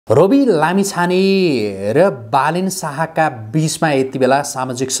रवि लामिछाने र बालेन शाहका बीचमा यति बेला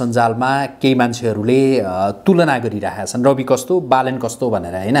सामाजिक सञ्जालमा केही मान्छेहरूले तुलना गरिरहेका छन्, रवि कस्तो बालेन कस्तो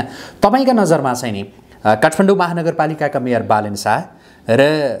भनेर, हैन? तपाईका नजरमा चाहिँ नि काठमाडौँ महानगरपालिकाका मेयर बालेन शाह र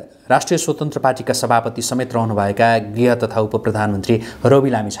राष्ट्रिय स्वतन्त्र पार्टीका सभापति समेत रहनुभएका गृह तथा उपप्रधानमन्त्री रवि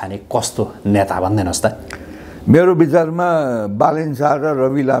लामिछाने कस्तो नेता भन्दैनस् त? मेरो विचारमा बालेन शाह र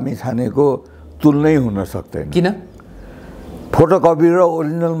रवि लामिछानेको तुलनै हुन सक्दैन। किन? फोटोकपी र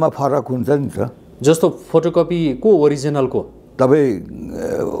ओरिजिनलमा फरक हुन्छ नि त। जस्तो फोटोकपी को ओरिजिनलको? तपाईँ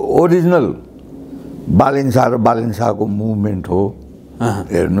ओरिजिनल बालेन शाह र बालेन शाहको मुभमेन्ट हो,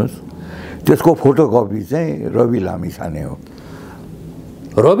 हेर्नुहोस्। त्यसको फोटोकपी चाहिँ रवि लामिछाने हो।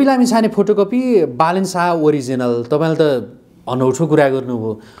 Rabi Lamichhane photocopy, Balen Shah original. तपाईँले त अनौठो कुरा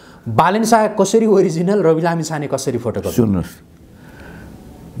गर्नुभयो। बालेन शाह कसरी ओरिजिनल, रवि लामिछाने कसरी फोटोकपी? सुन्नुहोस्,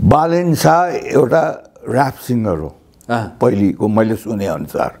 बालेन शाह एउटा ऱ्याप सिङ्गर हो पहिलेको, मैले सुने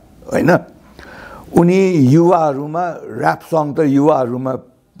अनुसार, होइन? उनी युवाहरूमा ऱ्याप सङ त युवाहरूमा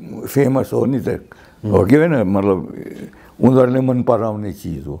फेमस हो नि त, हो कि होइन? मतलब उनीहरूले मन पराउने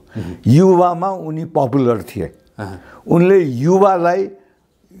चिज हो। युवामा उनी पपुलर थिए। उनले युवालाई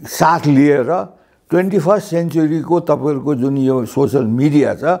साथ लिएर 21st सेन्चुरीको तपाईँहरूको जुन यो सोसल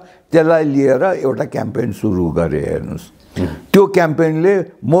मिडिया छ त्यसलाई लिएर एउटा क्याम्पेन सुरु गरे, हेर्नुहोस्। त्यो क्याम्पेनले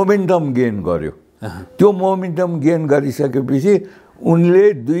मोमेन्टम गेन गर्यो। त्यो मोमेन्टम गेन गरिसकेपछि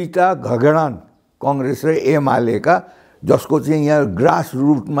उनले दुईटा घगडान कांग्रेस र एमालेका, जसको चाहिँ यहाँ ग्रास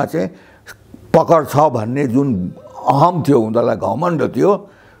रुटमा चाहिँ पकड छ भन्ने जुन अहम थियो, उनीहरूलाई घमण्ड थियो,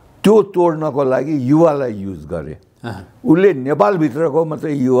 त्यो तोड्नको लागि युवालाई युज गरे। उसले नेपालभित्रको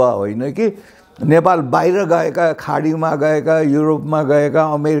मात्रै युवा होइन कि नेपाल बाहिर गएका, खाडीमा गएका, युरोपमा गएका,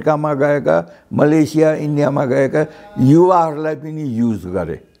 अमेरिकामा गएका, मलेसिया इन्डियामा गएका युवाहरूलाई पनि युज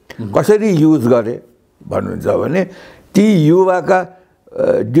गरे। कसरी युज गरे भन्नुहुन्छ भने ती युवाका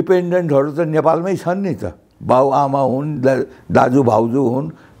डिपेन्डेन्टहरू त नेपालमै छन् नि त, बाउआमा हुन्, दाजु भाउजू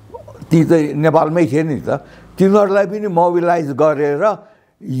हुन्, ती त नेपालमै थिए नि त। तिनीहरूलाई पनि मोबिलाइज गरेर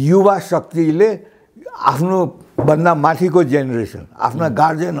युवा शक्तिले आफ्नो भन्दा माथिको जेनेरेसन, आफ्ना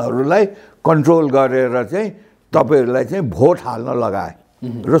गार्जेनहरूलाई कन्ट्रोल गरेर चाहिँ तपाईँहरूलाई चाहिँ भोट हाल्न लगाए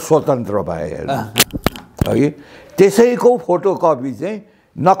र स्वतन्त्र भए, है। त्यसैको फोटोकपी चाहिँ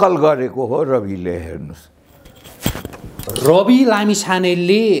नकल गरेको हो रविले, हेर्नुहोस्। रवि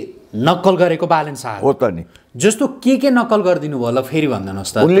लामिछानेले नक्कल गरेको बालेन शाह हो त नि। जस्तो के नक्कल गरिदिनु भयो, ल फेरि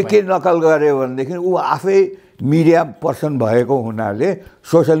भन्नुहोस् त। उनले के नक्कल गर्यो भनेदेखि ऊ आफै मिडिया पर्सन भएको हुनाले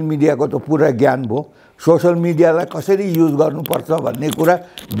सोसल मिडियाको त पुरा ज्ञान भयो। सोसल मिडियालाई कसरी युज गर्नुपर्छ भन्ने कुरा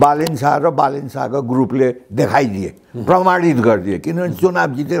बालेन शाह र बालेन शाहको ग्रुपले देखाइदिए, प्रमाणित गरिदिए, किनभने चुनाव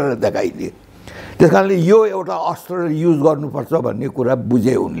जितेर देखाइदिए। त्यस कारणले यो एउटा अस्त्र युज गर्नुपर्छ भन्ने कुरा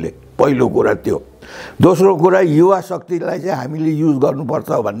बुझे उनले, पहिलो कुरा त्यो। दोस्रो कुरा युवा शक्तिलाई चाहिँ हामीले युज गर्नुपर्छ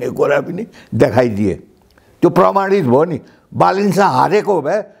भन्ने कुरा पनि देखाइदिए, त्यो प्रमाणित भयो नि। बालेन शाह हारेको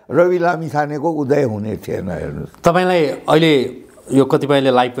भए रवि लामिछानेको उदय हुने थिएन, हेर्नुहोस्। तपाईँलाई अहिले यो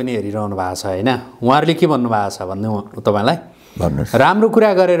कतिपयले लाइभ पनि हेरिरहनु भएको छ, होइन? उहाँहरूले के भन्नुभएको छ भन्नु तपाईँलाई? भन्नुहोस्। राम्रो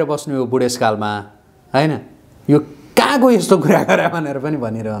कुरा गरेर बस्नु यो बुढेसकालमा, होइन? यो कहाँको यस्तो कुरा गरे भनेर पनि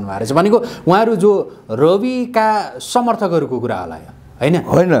भनिरहनु भएको छ। भनेको उहाँहरू जो रविका समर्थकहरूको कुरा होला, होइन?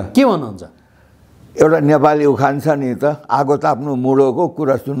 होइन, के भन्नुहुन्छ? एउटा नेपाली उखान छ नि त, आगो ताप्नु मुडोको,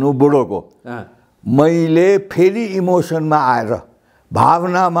 कुरा सुन्नु बुढोको। मैले फेरि इमोसनमा आएर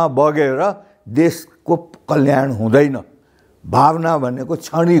भावनामा बगेर देशको कल्याण हुँदैन। भावना भनेको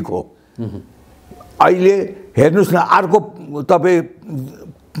क्षणिक हो। अहिले हेर्नुहोस् न, अर्को तपाईँ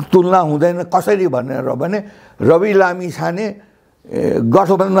तुलना हुँदैन कसरी भनेर भने रवि लामिछाने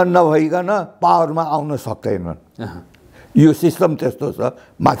गठबन्धन नभइकन पावरमा आउन सक्दैनन्। यो सिस्टम त्यस्तो छ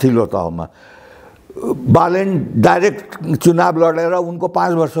माथिल्लो तहमा। बालेन डाइरेक्ट चुनाव लडेर उनको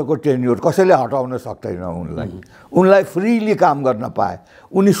 5 वर्षको टेन्योर कसैले हटाउन सक्दैन उनलाई फ्रीली काम गर्न पाए।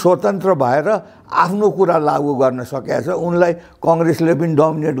 उनी स्वतन्त्र भएर आफ्नो कुरा लागू गर्न सकेका छ। उनलाई कांग्रेसले पनि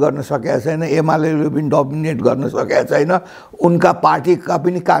डोमिनेट गर्न सकेका छैन, एमालेले पनि डोमिनेट गर्न सकेका छैन, उनका पार्टीका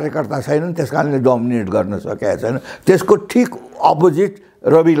पनि कार्यकर्ता छैनन्, त्यसकारणले डोमिनेट गर्न सकेका छैन। त्यसको ठिक अपोजिट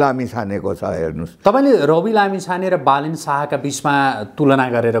रवि लामिछानेको छ, हेर्नुहोस्। तपाईँले रवि लामिछाने र बालेन शाहका बिचमा तुलना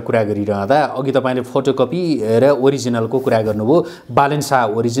गरेर कुरा गरिरहँदा अघि तपाईँले फोटोकपी र ओरिजिनलको कुरा गर्नुभयो। बालेन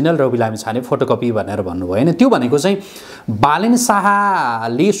शाह ओरिजिनल, रवि लामिछाने फोटोकपी भनेर भन्नुभयो, होइन? त्यो भनेको चाहिँ बालेन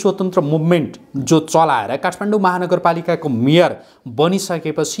शाहले स्वतन्त्र मुभमेन्ट जो चलाएर काठमाडौँ महानगरपालिकाको मेयर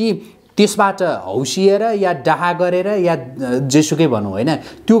बनिसकेपछि त्यसबाट हौसिएर या डाहा गरेर या जेसुकै भनौँ, होइन?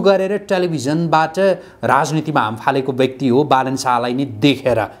 त्यो गरेर टेलिभिजनबाट राजनीतिमा हाम फालेको व्यक्ति हो बालेन शाहलाई नै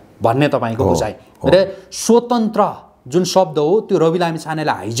देखेर भन्ने तपाईँको बुझाइ। र स्वतन्त्र जुन शब्द हो त्यो रवि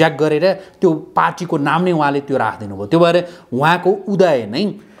लामिछानेलाई हाइज्याक गरेर त्यो पार्टीको नाम नै उहाँले त्यो राखिदिनु भयो। त्यो भएर उहाँको उदय नै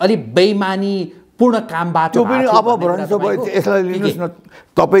अलि बेइमानी पूर्ण कामबाट त्यो पनि अपभ्रंश भयो। यसलाई लिनुहोस् न,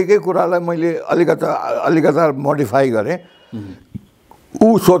 तपाईँकै कुरालाई मैले अलिकता मोडिफाई गरेँ। ऊ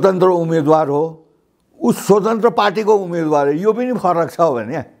स्वतन्त्र उम्मेदवार हो, ऊ स्वतन्त्र पार्टीको उम्मेदवार हो, यो पनि फरक छ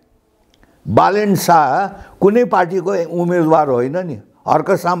भने बालेन शाह कुनै पार्टीको उम्मेदवार होइन नि, हर्क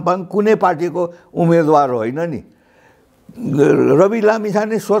साम्पाङ कुनै पार्टीको उम्मेदवार होइन नि। रवि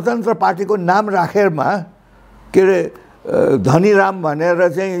लामिछाने स्वतन्त्र पार्टीको नाम राखेरमा के अरे धनीराम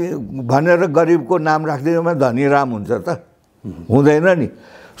भनेर गरिबको नाम राखिदिएमा धनीराम हुन्छ त? हुँदैन नि।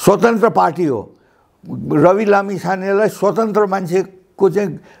 स्वतन्त्र पार्टी हो। रवि लामिछानेलाई स्वतन्त्र मान्छेको चाहिँ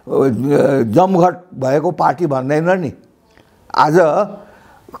जमघट भएको पार्टी भन्दैन नि। आज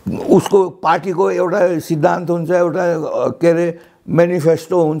उसको पार्टीको एउटा सिद्धान्त हुन्छ, एउटा के अरे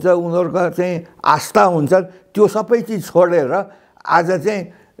मेनिफेस्टो हुन्छ, उनीहरूका चाहिँ आस्था हुन्छ। त्यो सबै चिज छोडेर आज चाहिँ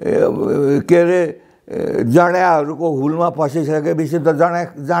के अरे जडाहरूको हुलमा फसिसकेपछि त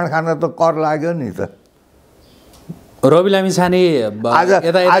जाँड खान त कर लाग्यो नि त। रवि लामिछाने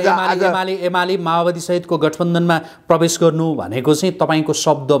एमाले माओवादी सहितको गठबन्धनमा प्रवेश गर्नु भनेको चाहिँ तपाईँको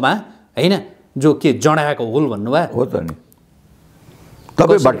शब्दमा होइन, जो के जडाको हुल भन्नुभयो हो त नि।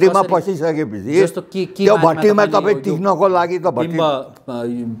 तपाईँ भट्टीमा फसिसकेपछि त्यो भट्टीमा तपाईँ टिक्नको लागि त भट्टी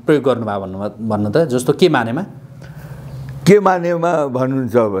प्रयोग गर्नुभयो भन्नु त। जस्तो के मानेमा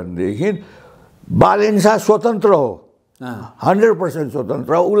भन्नुहुन्छ भनेदेखि बालेन शाह स्वतन्त्र हो, 100%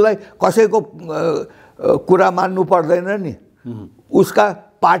 स्वतन्त्र हो। उसलाई कसैको कुरा मान्नु पर्दैन नि। उसका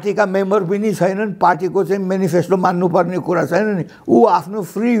पार्टीका मेम्बर पनि छैनन्, पार्टीको चाहिँ मेनिफेस्टो मान्नुपर्ने कुरा छैन नि। ऊ आफ्नो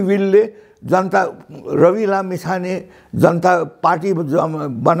फ्री विलले जनता रवि लामिछाने जनता पार्टी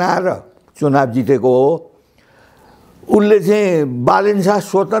बनाएर चुनाव जितेको हो। उसले चाहिँ बालेन शाह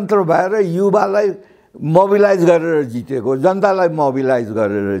स्वतन्त्र भएर युवालाई मोबिलाइज गरेर जितेको, जनतालाई मोबिलाइज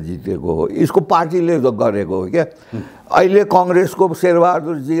गरेर जितेको हो। यसको पार्टीले गरेको हो क्या। अहिले कङ्ग्रेसको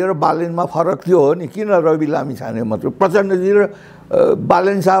शेरबहादुरजी र बालेनमा फरक थियो हो नि। किन रवि लामिछाने मात्र? प्रचण्डजी र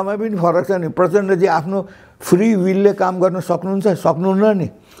बालेन शाहमा पनि फरक छ नि। प्रचण्डजी आफ्नो फ्री विलले काम गर्न सक्नुहुन्न नि।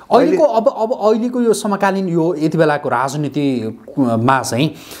 अहिलेको यो समकालीन यो यति बेलाको राजनीतिमा चाहिँ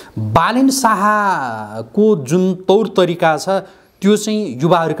बालेन शाहको जुन तौर तरिका छ त्यो चाहिँ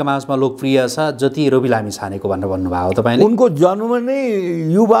युवाहरूका माझमा लोकप्रिय छ जति रवि लामिछानेको भनेर भन्नुभयो तपाईँले। उनको जन्म नै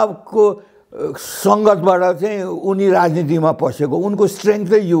युवाको सङ्गतबाट चाहिँ उनी राजनीतिमा पसेको। उनको स्ट्रेङ्थ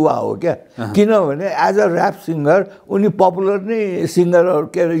चाहिँ युवा हो क्या। किनभने एज अ ऱ्याप सिङ्गर उनी पपुलर नै सिङ्गर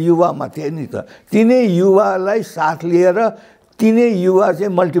के अरे युवामा थिए नि त। तिनै युवालाई साथ लिएर तिनै युवा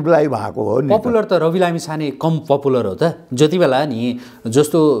चाहिँ मल्टिप्लाई भएको हो नि। पपुलर त रवि लामिछाने कम पपुलर हो त। जति बेला नि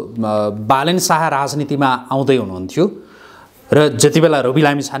जस्तो बालेन शाह राजनीतिमा आउँदै हुनुहुन्थ्यो र जति बेला रवि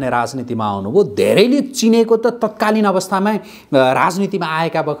लामिछाने राजनीतिमा आउनुभयो, धेरैले चिनेको त तत्कालीन अवस्थामा राजनीतिमा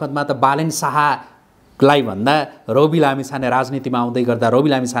आएका बखतमा त बालेन शाहलाई भन्दा रवि लामिछाने राजनीतिमा आउँदै गर्दा रवि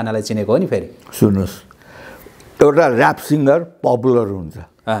लामिछानेलाई चिनेको हो नि। फेरि सुन्नुहोस्, एउटा ऱ्याप सिङ्गर पपुलर हुन्छ,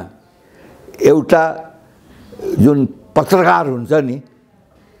 एउटा जुन पत्रकार हुन्छ नि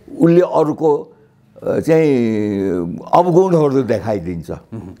उसले अरूको चाहिँ अवगुणहरू देखाइदिन्छ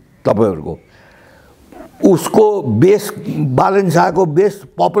तपाईँहरूको। उसको बेस बालेन शाहको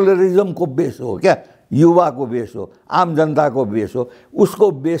बेस पपुलरिजमको बेस हो क्या, युवाको बेस हो, आम जनताको बेस हो। उसको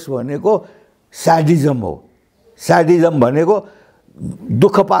बेस भनेको स्याडिजम हो। स्याडिजम भनेको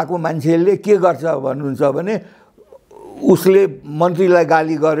दुःख पाएको मान्छेले के गर्छ भन्नुहुन्छ भने उसले मन्त्रीलाई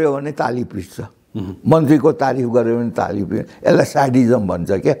गाली गर्यो भने ताली पिट्छ, मन्त्रीको तारिफ गर्यो भने ताली पिट्छ। यसलाई स्याडिजम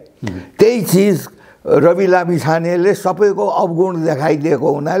भन्छ क्या। त्यही चिज रवि लामिछानेले सबैको अवगुण देखाइदिएको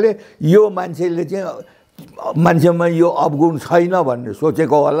हुनाले यो मान्छेले चाहिँ मान्छेमा यो अवगुण छैन भन्ने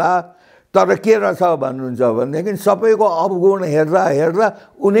सोचेको होला। तर के रहेछ भन्नुहुन्छ भनेदेखि सबैको अवगुण हेर्दा हेर्दा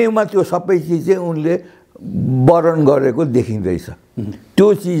उनीमा त्यो सबै चिज चाहिँ उनले वर्णन गरेको देखिँदैछ। त्यो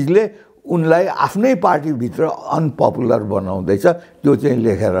चिजले उनलाई आफ्नै पार्टीभित्र अनपपुलर बनाउँदैछ। त्यो चाहिँ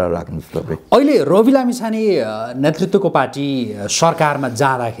लेखेर राख्नुहोस् तपाईँ। अहिले रवि लामिछाने नेतृत्वको पार्टी सरकारमा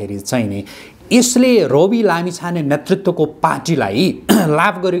जाँदाखेरि चाहिँ नि यसले रवि लामिछाने नेतृत्वको पार्टीलाई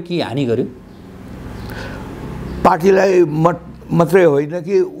लाभ गर्यो कि हानि गर्यो? पार्टीलाई मात्रै होइन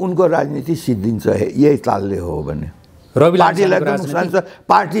कि उनको राजनीति सिद्धिन्छ यही तालले हो भने पार्टीलाई त नुकसान छ।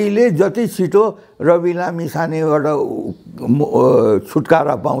 पार्टीले जति छिटो रवि लामिछानेबाट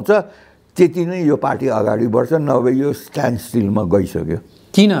छुटकारा पाउँछ त्यति नै यो पार्टी अगाडि बढ्छ, नभए यो स्ट्यान्ड स्टिलमा गइसक्यो।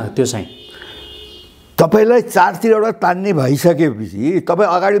 किन त्यो चाहिँ? तपाईँलाई चारतिरबाट तान्ने भइसकेपछि तपाईँ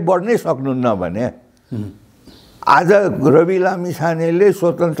अगाडि बढ्नै सक्नुहुन्न भने आज रवि लामिछानेले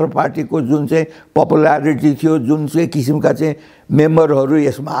स्वतन्त्र पार्टीको जुन चाहिँ पपुलारिटी थियो, जुन चाहिँ किसिमका चाहिँ मेम्बरहरू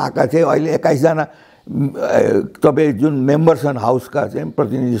यसमा आएका थिए, अहिले 21 जना तपाईँ जुन मेम्बर छन् हाउसका चाहिँ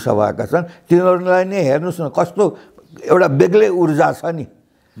प्रतिनिधि सभाका छन् तिनीहरूलाई नै हेर्नुहोस् न कस्तो एउटा बेग्लै ऊर्जा छ नि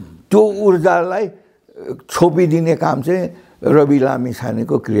त्यो ऊर्जालाई छोपिदिने काम चाहिँ रवि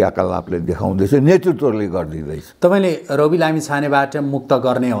लामिछानेको क्रियाकलापले देखाउँदैछ नेतृत्वले गरिदिँदैछ तपाईँले रवि लामिछानेबाट मुक्त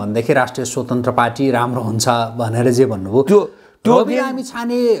गर्ने हो भनेदेखि राष्ट्रिय स्वतन्त्र पार्टी राम्रो हुन्छ भनेर जे भन्नुभयो त्यो रवि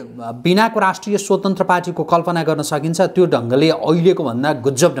लामिछाने बिनाको राष्ट्रिय स्वतन्त्र पार्टीको कल्पना गर्न सकिन्छ त्यो ढङ्गले अहिलेको भन्दा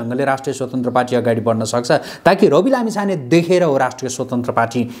गुज्जब ढङ्गले राष्ट्रिय स्वतन्त्र पार्टी अगाडि बढ्न सक्छ ताकि रवि लामिछाने देखेर हो राष्ट्रिय स्वतन्त्र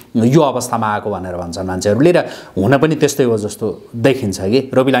पार्टी यो अवस्थामा आएको भनेर भन्छन् मान्छेहरूले र हुन पनि त्यस्तै हो जस्तो देखिन्छ कि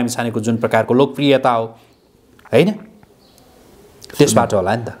रवि लामिछानेको जुन प्रकारको लोकप्रियता हो हैन त्यसबाट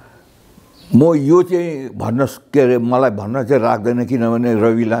होला नि त म यो चाहिँ भन्न के अरे मलाई भन्न चाहिँ लाग्दैन किनभने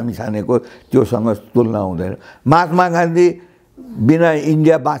रवि लामिछानेको त्योसँग तुलना हुँदैन महात्मा गान्धी बिना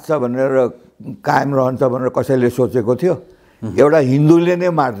इन्डिया बाँच्छ भनेर कायम रहन्छ भनेर कसैले सोचेको थियो एउटा हिन्दूले नै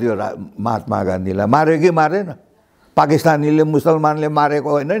मारिदियो महात्मा गान्धीलाई मार्यो कि मारेन पाकिस्तानीले मुसलमानले मारेको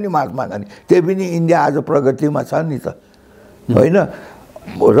होइन नि महात्मा गान्धी त्यही पनि इन्डिया आज प्रगतिमा छ नि त होइन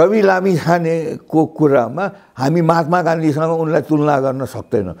रवि लामिछानेको कुरामा हामी महात्मा गान्धीसँग उनलाई तुलना गर्न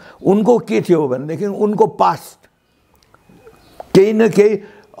सक्दैनौँ उनको के थियो भनेदेखि उनको पास्ट केही न केही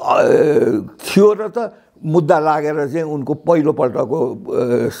थियो र त मुद्दा लागेर चाहिँ उनको पहिलोपल्टको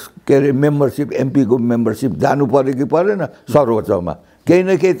के अरे मेम्बरसिप एमपीको मेम्बरसिप जानु पर्यो कि परेन सर्वोच्चमा केही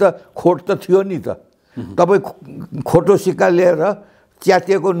न केही त खोट त थियो नि त तपाईँ खोटो सिक्का लिएर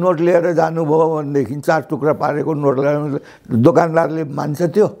च्यातिएको नोट लिएर जानुभयो भनेदेखि 4 टुक्रा पारेको नोट लिएर दोकानदारले मान्छ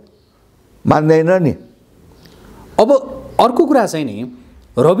त्यो मान्दैन नि अब अर्को कुरा चाहिँ नि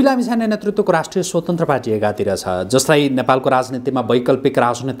रवि लामिछाने नेतृत्वको राष्ट्रिय स्वतन्त्र पार्टी एकातिर छ जसलाई नेपालको राजनीतिमा वैकल्पिक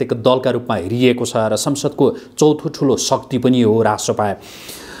राजनैतिक दलका रूपमा हेरिएको छ र संसदको चौथो ठुलो शक्ति पनि हो रासोपा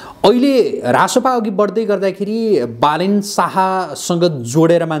अहिले रासोपा अघि बढ्दै गर्दाखेरि बालेन शाहसँग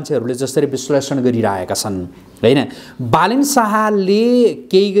जोडेर मान्छेहरूले जसरी विश्लेषण गरिरहेका छन् हैन बालेन शाहले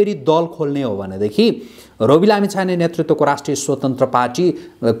केही गरी दल खोल्ने हो भनेदेखि रवि लामिछाने नेतृत्वको राष्ट्रिय स्वतन्त्र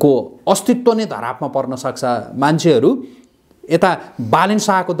पार्टीको अस्तित्व नै धरापमा पर्न सक्छ मान्छेहरू यता बालेन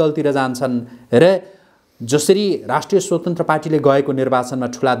शाहको दलतिर जान्छन् र जसरी राष्ट्रिय स्वतन्त्र पार्टीले गएको निर्वाचनमा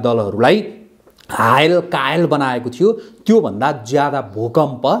ठुला दलहरूलाई हायल कायल बनाएको थियो त्योभन्दा ज्यादा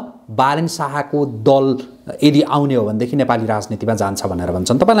भूकम्प बालेन शाहको दल यदि आउने हो भनेदेखि नेपाली राजनीतिमा जान्छ भनेर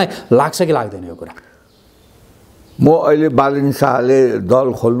भन्छन् तपाईलाई लाग्छ कि लाग्दैन यो कुरा म अहिले बालेन शाहले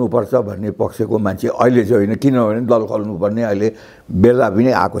दल खोल्नुपर्छ भन्ने पक्षको मान्छे अहिले चाहिँ होइन किनभने दल खोल्नुपर्ने अहिले बेला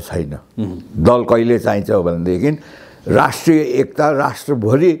पनि आएको छैन दल कहिले चाहिन्छ भनेदेखि राष्ट्रिय एकता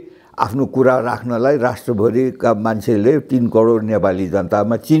राष्ट्रभरि आफ्नो कुरा राख्नलाई राष्ट्रभरिका मान्छेले 3 करोड नेपाली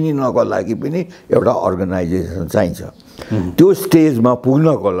जनतामा चिनिनको लागि पनि एउटा अर्गनाइजेसन चाहिन्छ त्यो स्टेजमा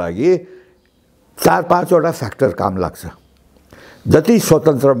पुग्नको लागि 4-5 वटा फ्याक्टर काम लाग्छ जति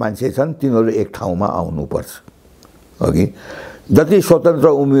स्वतन्त्र मान्छे छन् तिनीहरू एक ठाउँमा आउनुपर्छ अघि जति स्वतन्त्र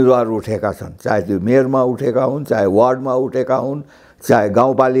उम्मेदवार उठेका छन् चाहे त्यो मेयरमा उठेका हुन् चाहे वार्डमा उठेका हुन् चाहे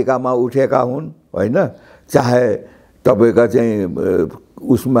गाउँपालिकामा उठेका हुन् होइन चाहे तपाईका चाहिँ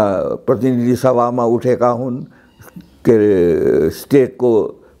उसमा प्रतिनिधि सभामा उठेका हुन् के अरे स्टेटको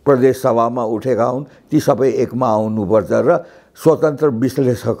प्रदेश सभामा उठेका हुन् ती सबै एकमा आउनुपर्छ र स्वतन्त्र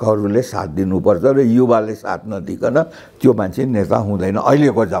विश्लेषकहरूले साथ दिनुपर्छ र युवाले साथ नदिकन त्यो मान्छे नेता हुँदैन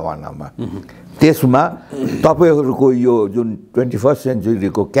अहिलेको जमानामा त्यसमा तपाईहरूको यो जुन 21st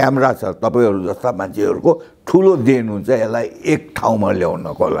सेन्चुरीको क्यामेरा छ तपाईहरू जस्ता मान्छेहरूको ठुलो देन हुन्छ यसलाई एक ठाउँमा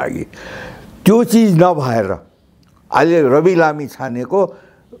ल्याउनको लागि त्यो चिज नभएर अहिले रवि लामिछानेको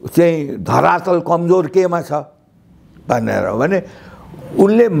चाहिँ धरातल कमजोर केमा छ भनेर भने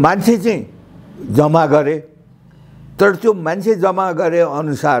उनले मान्छे चाहिँ जम्मा गरे तर त्यो मान्छे जम्मा गरे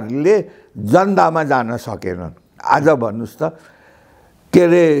अनुसारले जनतामा जान सकेनन् आज भन्नुस् त के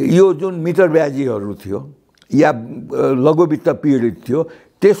अरे यो जुन मिटर ब्याजीहरू थियो या लघुवित्त पीडित थियो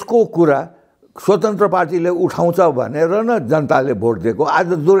त्यसको कुरा स्वतन्त्र पार्टीले उठाउँछ भनेर न जनताले भोट दिएको आज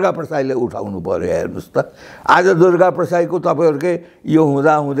दुर्गा प्रसाईले उठाउनु पर्यो हेर्नुस् त आज दुर्गा प्रसाईको तपाईहरुकै यो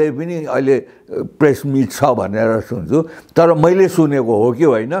हुँदा हुँदै पनि अहिले प्रेस मिट छ भनेर सुन्छु तर मैले सुनेको हो कि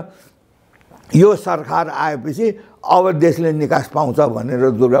होइन यो सरकार आएपछि अब देशले निकास पाउँछ भनेर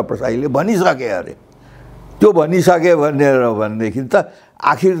दुर्गा प्रसाईले भनिसके अरे त्यो भनिसके भनेदेखि त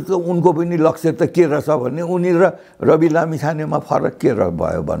आखिर त उनको पनि लक्ष्य त के रहेछ भने उनी र रवि लामिछानेमा फरक के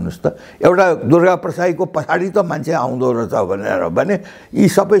भयो भन्नुस् त एउटा दुर्गा प्रसाईको पछाडी त मान्छे आउँदो रहेछ भनेर भने यी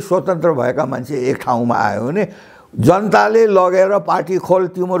सबै स्वतन्त्र भएका मान्छे एक ठाउँमा आयो भने जनताले लगेर पार्टी खोल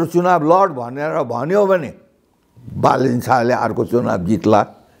तिम्रो चुनाव लड भनेर भन्यो भने बालेन शाहले अर्को चुनाव जित्ला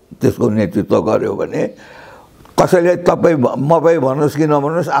त्यसको नेतृत्व गर्यो भने कसैले तपाई मकै भन्नुस् कि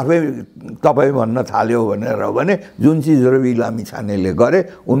नभन्नुस् आफै तपाई भन्न थाल्यो भनेर भने जुन चीज रवि लामिछानेले गरे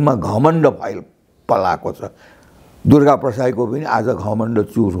उनमा घमण्ड पलाएको छ। दुर्गा प्रसाईको पनि आज घमण्ड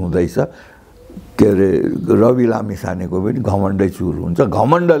चुर हुँदैछ, के अरे रवि लामिछानेको पनि घमण्डै चुर हुन्छ।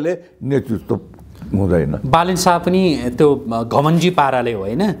 घमण्डले नेतृत्व हुँदैन। बालेन शाह पनि त्यो घमण्डी पाराले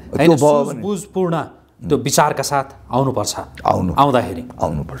होइन, बुझपूर्ण त्यो विचारका साथ आउनुपर्छ, आउँदाखेरि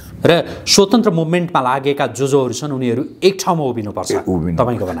र स्वतन्त्र मुभमेन्टमा लागेका जोहरू छन् उनीहरू एक ठाउँमा उभिनुपर्छ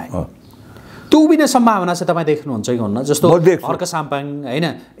तपाईँको भनाइ। त्यो उभिने सम्भावना चाहिँ तपाईँ देख्नुहुन्छ कि हुन्न? जस्तो हर्क साम्पाङ होइन,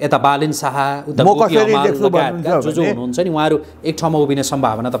 यता बालेन शाह, उता जो हुनुहुन्छ नि, उहाँहरू एक ठाउँमा उभिने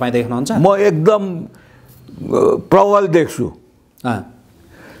सम्भावना तपाईँ देख्नुहुन्छ? म एकदम प्रबल देख्छु,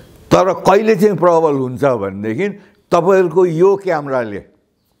 तर कहिले चाहिँ प्रबल हुन्छ भनेदेखि तपाईँहरूको यो क्यामेराले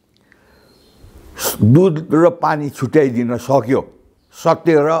दुध र पानी छुट्याइदिन सक्यो,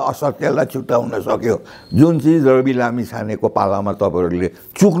 सत्य र असत्यलाई छुट्याउन सक्यो, जुन चिज रवि लामिछानेको पालामा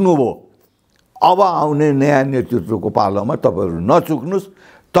तपाईँहरूले चुक्नुभयो। अब आउने नयाँ नेतृत्वको पालामा तपाईँहरू नचुक्नुहोस्,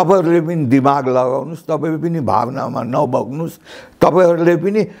 तपाईँहरूले पनि दिमाग लगाउनुहोस्, तपाईँ पनि भावनामा नबग्नुहोस्। तपाईँहरूले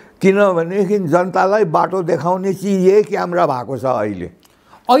पनि, किनभनेदेखि जनतालाई बाटो देखाउने चिज यही क्यामेरा भएको छ।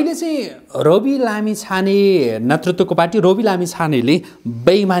 अहिले चाहिँ रवि लामिछाने नेतृत्वको पार्टी, रवि लामिछानेले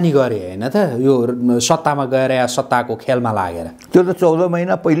बेइमानी गरे होइन त, यो सत्तामा गएर या सत्ताको खेलमा लागेर। त्यो त 14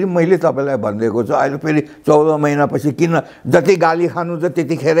 महिना पहिले मैले तपाईँलाई भनिदिएको छु। अहिले फेरि 14 महिनापछि किन जति गाली खानु त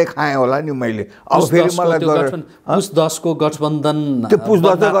त्यतिखेरै खाएँ होला नि मैले। अब फेरि मलाई पुस 10 को गठबन्धन, त्यो पुस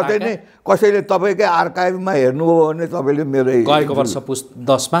 10 गते नै कसैले तपाईँकै आर्काइभमा हेर्नुभयो भने तपाईँले मेरो गएको वर्ष पुस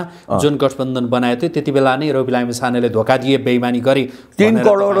 10 मा जुन गठबन्धन बनाएको थियो त्यति बेला नै रवि लामिछानेले धोका दिए, बेइमानी गरे। 3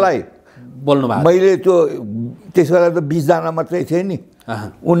 करोडलाई बोल्नु भएको, मैले त्यो त्यस बेला त 20 जना मात्रै थिएँ नि,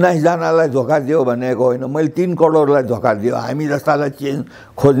 19 जनालाई धोका दियो भनेको होइन, मैले 3 करोडलाई धोका दियो। हामी जस्तालाई चेन्ज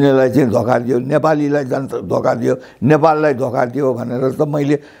खोज्नेलाई चाहिँ धोका दियो, नेपालीलाई धोका दियो, नेपाललाई धोका दियो भनेर त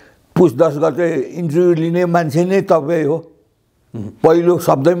मैले पुस 10 गते इन्टरभ्यू लिने मान्छे नै तपाईँ हो। पहिलो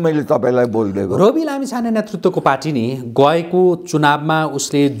शब्दै मैले तपाईँलाई बोलिदिएको। रवि लामिछाने नेतृत्वको पार्टी नि गएको चुनावमा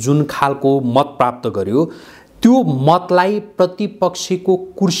उसले जुन खालको मत प्राप्त गर्यो, त्यो मतलाई प्रतिपक्षीको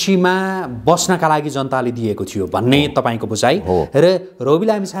कुर्सीमा बस्नका लागि जनताले दिएको थियो भन्ने तपाईँको बुझाइ र रवि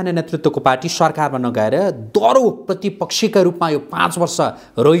लामिछाने नेतृत्वको पार्टी सरकारमा नगएर दरो प्रतिपक्षीका रूपमा यो 5 वर्ष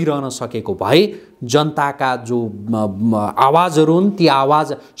रहिरहन सकेको भए जनताका जो आवाजहरू हुन् ती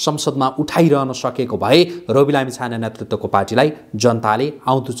आवाज संसदमा उठाइरहन सकेको भए रवि लामिछाने नेतृत्वको पार्टीलाई जनताले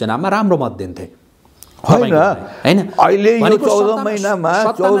आउँदो चुनावमा राम्रो मत दिन्थे होइन। अहिले यो 14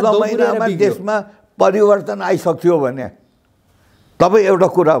 महिनामा देशमा परिवर्तन आइसक्यो भने तपाईँ एउटा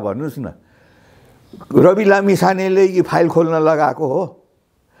कुरा भन्नुहोस् न, रवि लामिछानेले यी फाइल खोल्न लगाएको हो,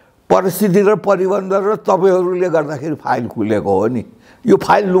 परिस्थिति र प्रतिबन्ध र तपाईँहरूले गर्दाखेरि फाइल खुलेको हो नि। यो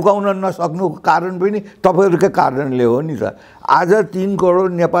फाइल लुकाउन नसक्नुको कारण पनि तपाईँहरूकै कारणले हो नि त। आज 3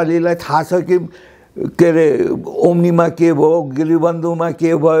 करोड नेपालीलाई थाहा छ कि के अरे ओम्नीमा के भयो, गिरिबन्धुमा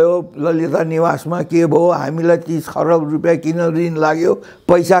के भयो, ललिता निवासमा के भयो, हामीलाई 30 खरब रुपियाँ किन ऋण लाग्यो,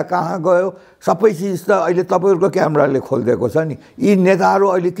 पैसा कहाँ गयो, सबै चिज त अहिले तपाईँहरूको क्यामेराले खोलिदिएको छ नि। यी नेताहरू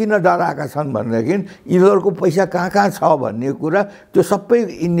अहिले किन डराएका छन् भनेदेखि यिनीहरूको पैसा कहाँ कहाँ छ भन्ने कुरा त्यो सबै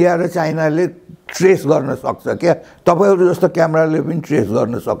इन्डिया र चाइनाले ट्रेस गर्न सक्छ क्या। तपाईँहरू जस्तो क्यामेराले पनि ट्रेस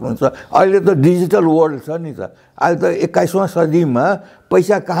गर्न सक्नुहुन्छ। अहिले त डिजिटल वर्ल्ड छ नि त। अहिले त 21औं सदीमा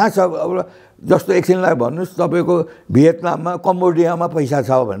पैसा कहाँ छ, अब जस्तो एकछिनलाई भन्नुहोस् तपाईँको भियतनाममा कम्बोडियामा पैसा छ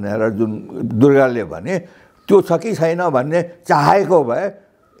भनेर जुन दुर्गाले भने, त्यो छ कि छैन भन्ने चाहेको भए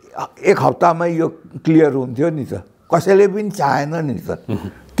 1 हप्तामै यो क्लियर हुन्थ्यो नि त। कसैले पनि चाहेन नि त।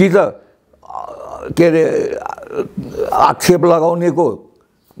 कि त के अरे आक्षेप लगाउनेको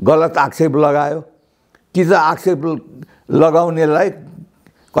गलत आक्षेप लगायो, कि त आक्षेप लगाउनेलाई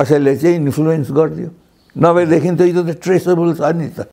कसैले चाहिँ इन्फ्लुएन्स गरिदियो, नभएदेखि त यो त ट्रेसेबल छ नि त।